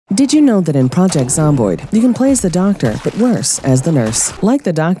Did you know that in Project Zomboid, you can play as the doctor, but worse, as the nurse? Like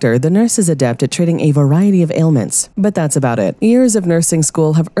the doctor, the nurse is adept at treating a variety of ailments. But that's about it. Years of nursing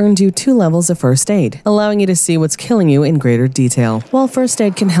school have earned you 2 levels of first aid, allowing you to see what's killing you in greater detail. While first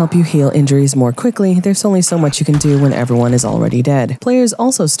aid can help you heal injuries more quickly, there's only so much you can do when everyone is already dead. Players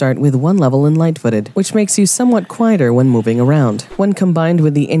also start with 1 level in light-footed, which makes you somewhat quieter when moving around. When combined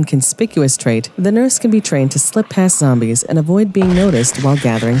with the Inconspicuous trait, the nurse can be trained to slip past zombies and avoid being noticed while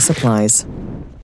gathering supplies.